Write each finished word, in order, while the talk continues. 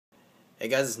Hey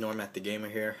guys, it's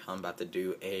NoremacXGaming here. I'm about to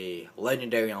do a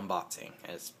legendary unboxing.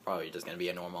 It's probably just going to be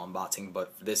a normal unboxing,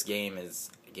 but this game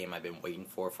is a game I've been waiting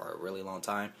for a really long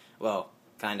time. Well,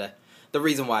 kinda. The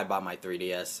reason why I bought my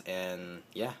 3DS, and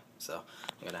yeah, so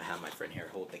I'm going to have my friend here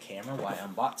hold the camera while I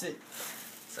unbox it.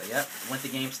 So yep, went to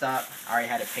GameStop. I already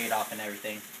had it paid off and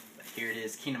everything. But here it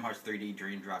is, Kingdom Hearts 3D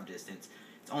Dream Drop Distance.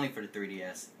 It's only for the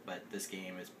 3DS, but this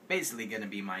game is basically going to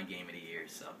be my game of the year.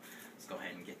 So let's go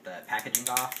ahead and get the packaging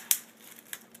off.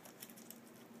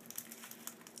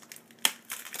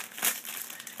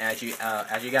 As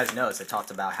you guys notice, it talks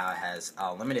about how it has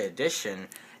limited edition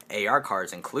AR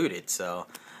cards included. So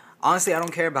honestly, I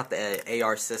don't care about the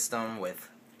AR system with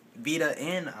Vita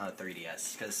and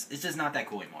 3DS because it's just not that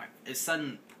cool anymore. It's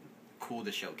something cool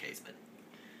to showcase, but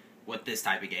with this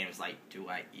type of game, it's like, do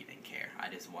I even care? I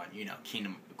just want,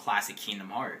 classic Kingdom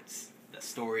Hearts, the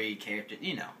story, character,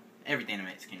 everything that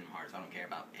makes Kingdom Hearts. I don't care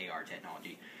about AR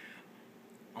technology.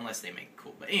 Unless they make it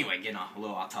cool. But anyway, getting a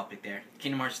little off topic there.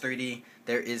 Kingdom Hearts 3D,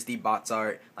 there is the box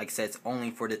art. Like I said, it's only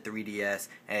for the 3DS.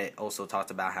 And it also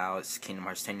talked about how it's Kingdom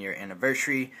Hearts 10-year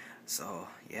anniversary. So,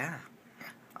 yeah.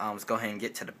 Let's go ahead and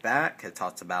get to the back. It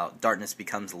talks about darkness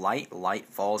becomes light. Light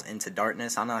falls into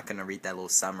darkness. I'm not going to read that little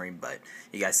summary, but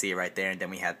you guys see it right there. And then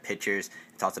we have pictures.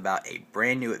 It talks about a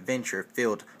brand new adventure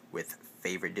filled with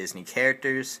favorite Disney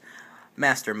characters.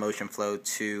 Master motion flow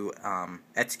to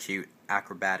execute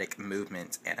acrobatic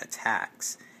movements and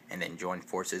attacks, and then join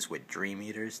forces with Dream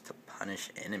Eaters to punish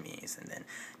enemies. And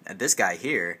then this guy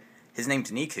here, his name's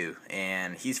Niku,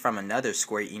 and he's from another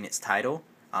Square Enix title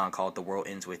called The World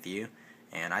Ends With You,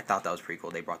 and I thought that was pretty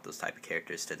cool. They brought those type of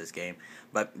characters to this game.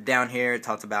 But down here it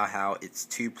talks about how it's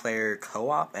 2-player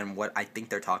co-op, and what I think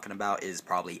they're talking about is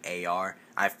probably AR.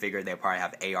 I figured they'll probably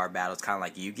have AR battles, kind of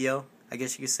like Yu-Gi-Oh!, I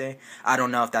guess you could say. I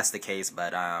don't know if that's the case,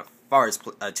 but as far as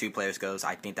 2 players goes,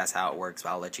 I think that's how it works. But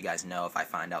I'll let you guys know if I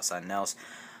find out something else.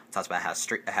 It talks about how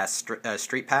it has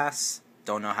Street Pass.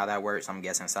 Don't know how that works. I'm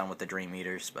guessing something with the Dream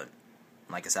Eaters, but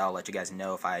like I said, I'll let you guys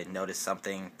know if I notice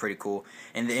something pretty cool.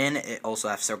 And then it also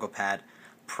has Circle Pad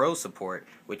Pro support,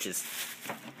 which is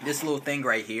this little thing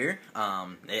right here.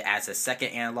 It adds a second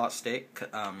analog stick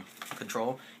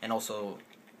control, and also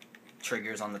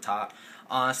triggers on the top.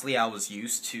 Honestly, I was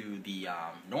used to the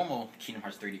normal Kingdom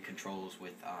Hearts 3D controls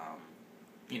with,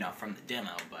 from the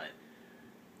demo, but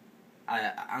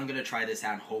I'm going to try this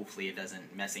out, and hopefully it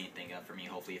doesn't mess anything up for me.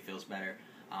 Hopefully it feels better.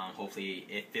 Hopefully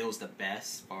it feels the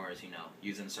best as far as,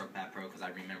 using the Circle Pad Pro, because I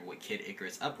remember with Kid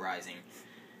Icarus Uprising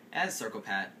as Circle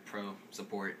Pad Pro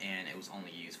support, and it was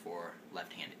only used for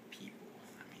left-handed people.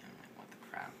 I mean, I'm like, what the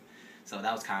crap? So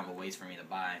that was kind of a waste for me to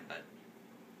buy, but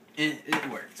it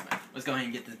works, man. Let's go ahead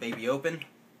and get this baby open.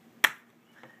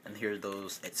 And here's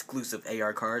those exclusive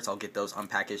AR cards. I'll get those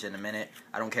unpackaged in a minute.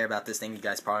 I don't care about this thing. You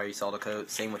guys probably saw the code.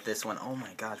 Same with this one. Oh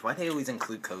my gosh, why do they always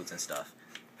include codes and stuff?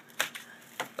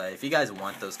 But if you guys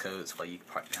want those codes, well, you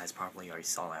guys probably already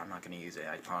saw it. I'm not going to use it.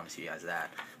 I promise you guys that.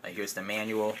 But here's the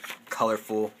manual.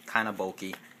 Colorful. Kind of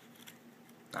bulky.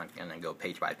 Not going to go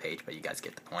page by page, but you guys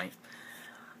get the point.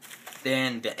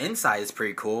 Then the inside is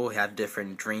pretty cool. We have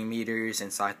different Dream Eaters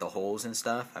inside the holes and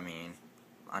stuff. I mean,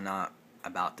 I'm not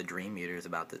about the Dream Eaters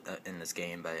in this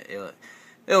game, but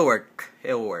it'll work.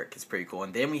 It'll work. It's pretty cool.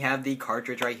 And then we have the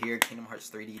cartridge right here, Kingdom Hearts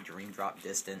 3D Dream Drop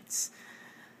Distance.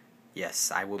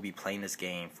 Yes, I will be playing this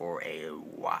game for a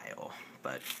while,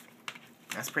 but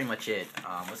that's pretty much it.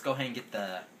 Let's go ahead and get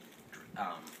the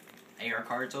AR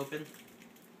cards open.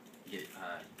 You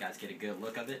guys get a good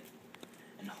look of it,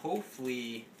 and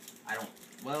hopefully I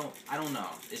don't know.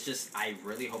 It's just, I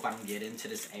really hope I don't get into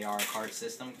this AR card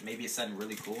system. Maybe it's something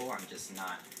really cool. I'm just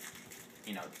not,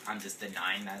 I'm just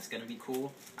denying that it's going to be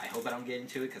cool. I hope I don't get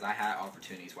into it, because I had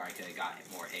opportunities where I could have got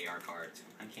more AR cards.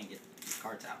 I can't get these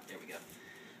cards out. There we go.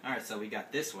 Alright, so we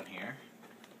got this one here.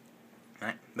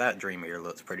 Right, that Dream Eater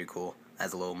looks pretty cool.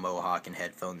 Has a little mohawk and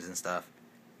headphones and stuff.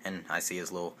 And I see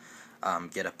his little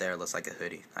get up there. Looks like a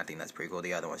hoodie. I think that's pretty cool.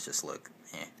 The other ones just look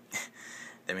eh.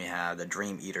 Then we have the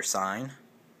Dream Eater sign.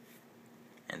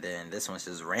 And then this one's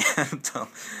just random.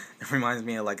 It reminds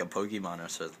me of like a Pokemon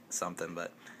or something,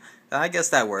 but I guess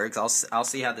that works. I'll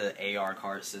see how the AR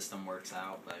card system works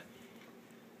out, but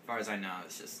as far as I know,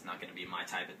 it's just not going to be my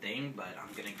type of thing. But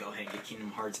I'm going to go ahead and get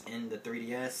Kingdom Hearts in the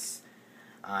 3DS.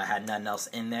 I had nothing else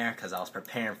in there because I was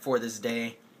preparing for this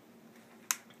day.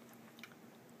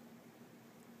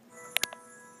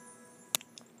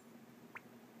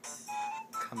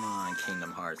 Come on,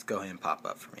 Kingdom Hearts. Go ahead and pop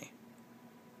up for me.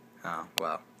 Oh,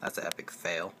 well, that's an epic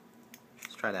fail.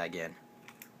 Let's try that again.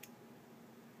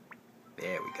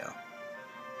 There we go.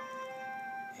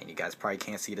 And you guys probably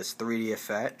can't see this 3D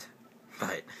effect.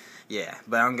 But yeah,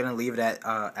 but I'm gonna leave it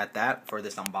at that for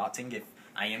this unboxing. If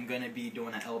I am gonna be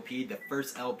doing an LP, the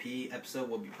first LP episode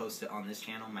will be posted on this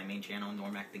channel, my main channel,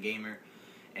 Noremac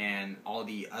and all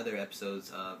the other episodes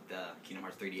of the Kingdom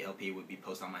Hearts 3D LP would be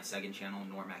posted on my second channel,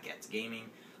 NoremacXGaming.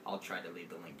 I'll try to leave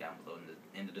the link down below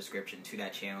in the description to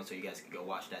that channel so you guys can go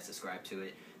watch that, subscribe to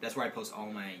it. That's where I post all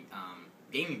my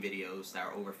gaming videos that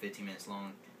are over 15 minutes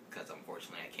long, because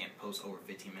unfortunately I can't post over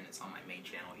 15 minutes on my main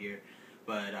channel here.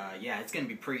 But yeah, it's going to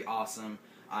be pretty awesome.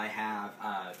 I have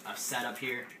a setup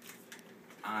here.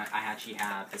 I actually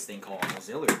have this thing called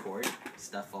auxiliary cord,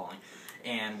 stuff falling.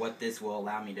 And what this will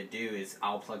allow me to do is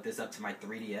I'll plug this up to my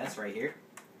 3DS right here.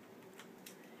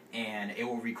 And it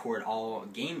will record all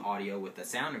game audio with the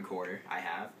sound recorder I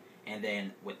have. And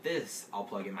then with this, I'll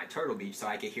plug in my Turtle Beach so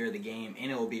I can hear the game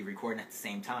and it will be recording at the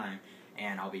same time.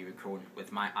 And I'll be recording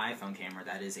with my iPhone camera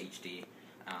that is HD.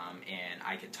 And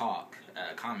I can talk,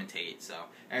 commentate, so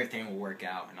everything will work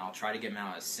out. And I'll try to get them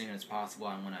out as soon as possible.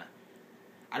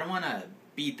 I don't want to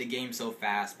beat the game so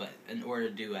fast, but in order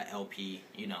to do a LP,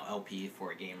 LP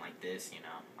for a game like this,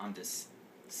 I'm just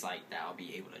psyched that I'll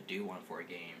be able to do one for a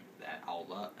game that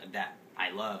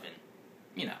I love,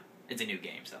 and it's a new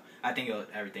game, so I think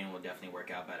everything will definitely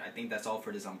work out. But I think that's all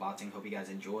for this unboxing. Hope you guys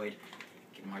enjoyed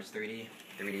Kingdom Hearts 3D,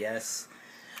 3DS,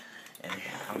 and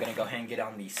I'm gonna go ahead and get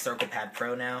on the Circle Pad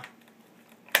Pro now.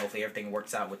 Hopefully everything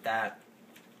works out with that.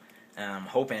 I'm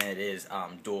hoping it is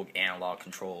dual analog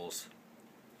controls,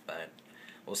 but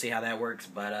we'll see how that works.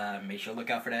 But make sure to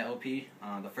look out for that LP.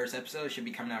 The first episode should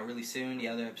be coming out really soon. The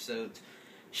other episodes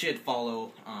should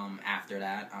follow after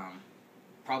that.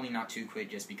 Probably not too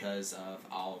quick, just because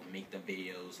I'll make the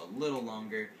videos a little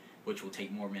longer, which will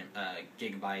take more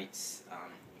gigabytes,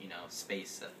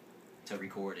 space to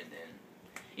record, and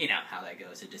then how that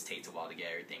goes. It just takes a while to get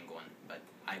everything going, but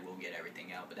I will get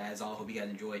everything out. But that is all. Hope you guys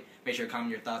enjoyed. Make sure to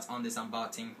comment your thoughts on this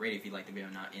unboxing. Rate if you like the video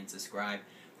or not, and subscribe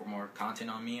for more content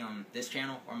on me on this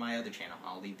channel or my other channel.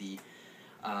 I'll leave the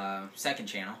second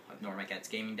channel of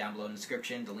NoremacXGaming down below in the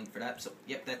description, the link for that. So,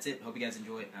 yep, that's it. Hope you guys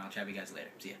enjoy it, and I'll chat with you guys later.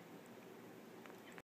 See ya.